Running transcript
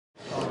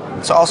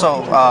So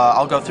also,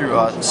 I'll go through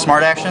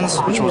Smart Actions,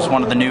 which was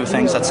one of the new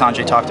things that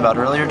Sanjay talked about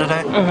earlier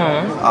today.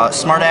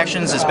 Smart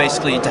Actions is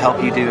basically to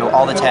help you do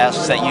all the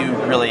tasks that you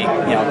really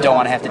don't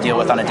want to have to deal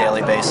with on a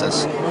daily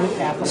basis.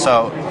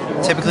 So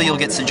typically you'll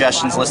get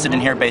suggestions listed in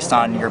here based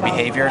on your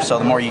behavior, so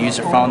the more you use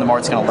your phone, the more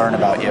it's going to learn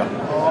about you.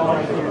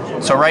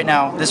 So right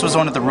now, this was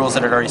one of the rules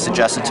that it already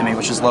suggested to me,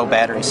 which is low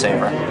battery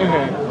saver.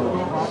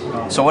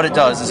 So what it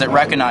does is it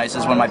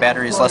recognizes when my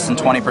battery is less than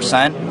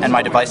 20% and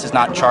my device is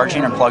not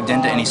charging or plugged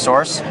into any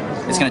source,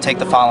 it's going to take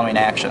the following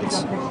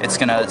actions. It's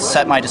going to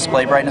set my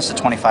display brightness to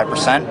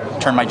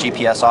 25%, turn my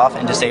GPS off,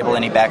 and disable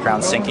any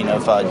background syncing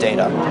of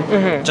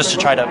data. Just to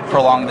try to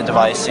prolong the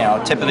device.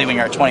 Typically when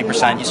you're at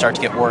 20%, you start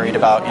to get worried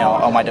about,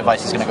 oh, my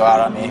device is going to go out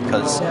on me,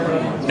 because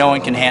no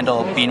one can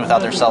handle being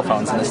without their cell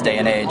phones in this day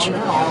and age.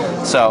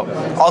 So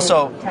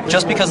also,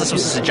 just because this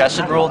was a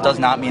suggested rule does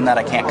not mean that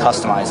I can't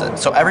customize it.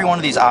 So every one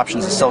of these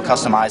options is still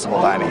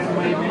customizable by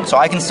me. So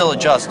I can still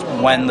adjust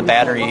when the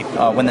battery,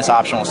 when this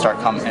option will start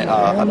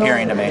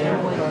appearing to me.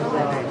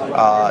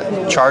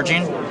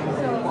 Charging,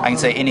 I can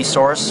say any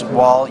source,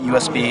 wall,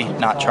 USB,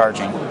 not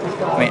charging.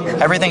 I mean,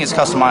 everything is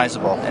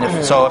customizable. And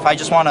if I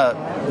just want to,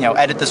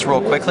 edit this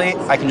rule quickly,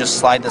 I can just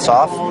slide this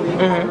off,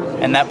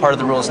 and that part of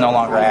the rule is no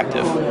longer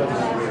active.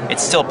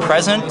 It's still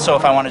present, so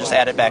if I want to just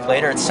add it back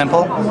later, it's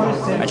simple.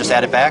 I just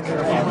add it back,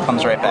 it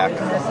comes right back.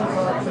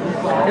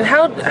 And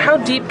how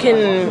deep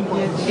can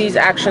these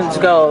actions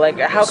go? Like,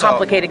 how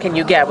complicated can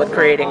you get with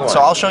creating one? So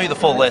I'll show you the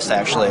full list,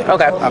 actually.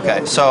 Okay.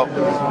 Okay, so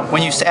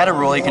when you add a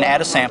rule, you can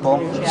add a sample,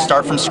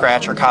 start from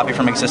scratch, or copy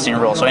from existing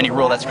rule. So any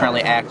rule that's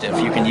currently active,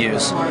 you can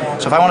use.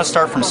 So if I want to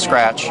start from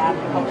scratch,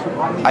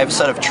 I have a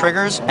set of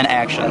triggers and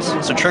actions.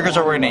 So triggers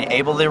are where we're going to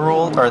enable the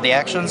rule, or the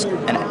actions,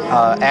 and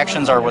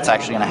actions are what's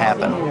actually going to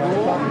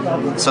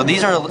happen. So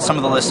these are some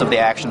of the list of the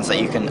actions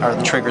that you can, or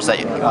the triggers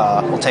that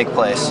will take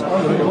place.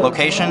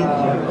 Location,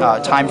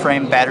 time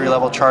frame, battery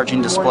level,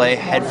 charging, display,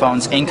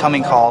 headphones,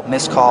 incoming call,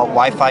 missed call,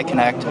 Wi-Fi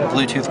connect,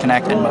 Bluetooth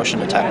connect, and motion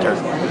detector.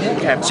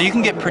 Okay. So you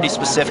can get pretty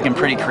specific and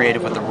pretty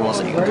creative with the rules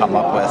that you can come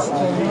up with,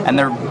 and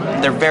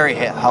they're very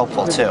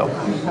helpful too.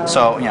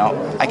 So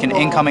I can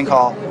incoming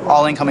call,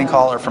 all incoming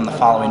call are from the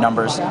following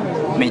numbers.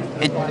 I mean,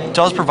 it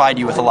does provide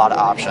you with a lot of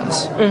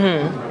options.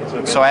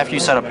 So after you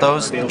set up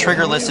those, the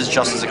trigger list is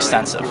just as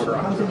extensive.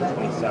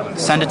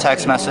 Send a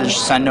text message,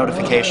 send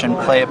notification,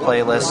 play a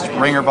playlist,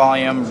 ringer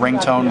volume,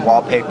 ringtone,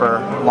 wallpaper,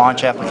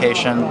 launch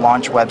application,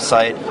 launch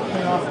website,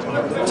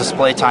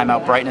 display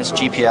timeout, brightness,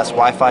 GPS,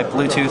 Wi-Fi,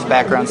 Bluetooth,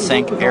 background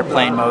sync,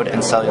 airplane mode,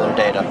 and cellular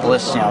data. The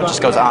list,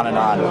 just goes on and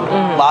on.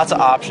 Lots of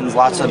options,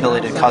 lots of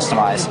ability to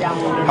customize.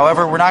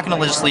 However, we're not going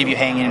to just leave you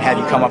hanging and have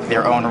you come up with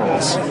your own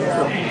rules.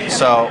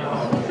 So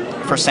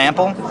for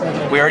sample,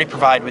 we already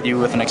provide you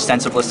with an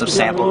extensive list of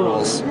sample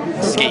rules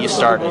to get you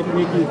started.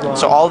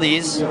 So all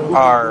these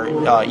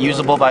are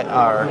usable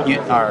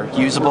are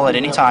usable at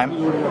any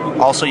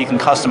time. Also, you can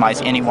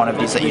customize any one of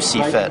these that you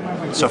see fit.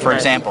 So for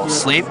example,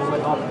 sleep.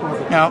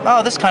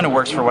 This kind of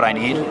works for what I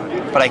need,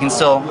 but I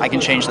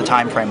can change the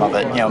time frame of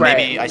it.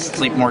 Maybe I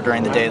sleep more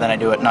during the day than I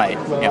do at night.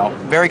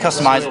 Very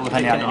customizable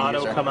depending on any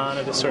user. Auto come on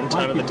at a certain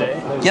time of the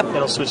day? Yep.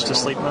 It'll switch to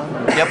sleep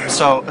mode? Yep.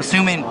 So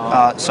assuming,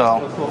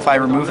 so if I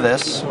remove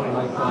this,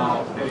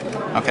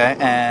 okay,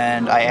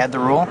 and I add the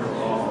rule,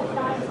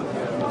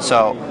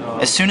 so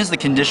as soon as the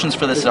conditions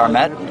for this are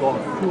met,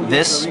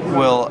 this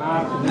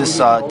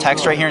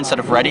text right here, instead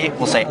of ready,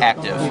 will say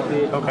active.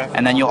 Okay.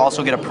 And then you'll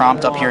also get a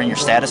prompt up here in your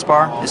status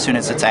bar as soon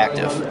as it's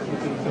active.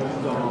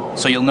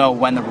 So you'll know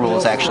when the rule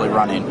is actually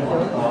running.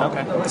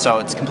 Okay. So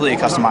it's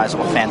completely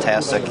customizable,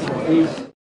 fantastic.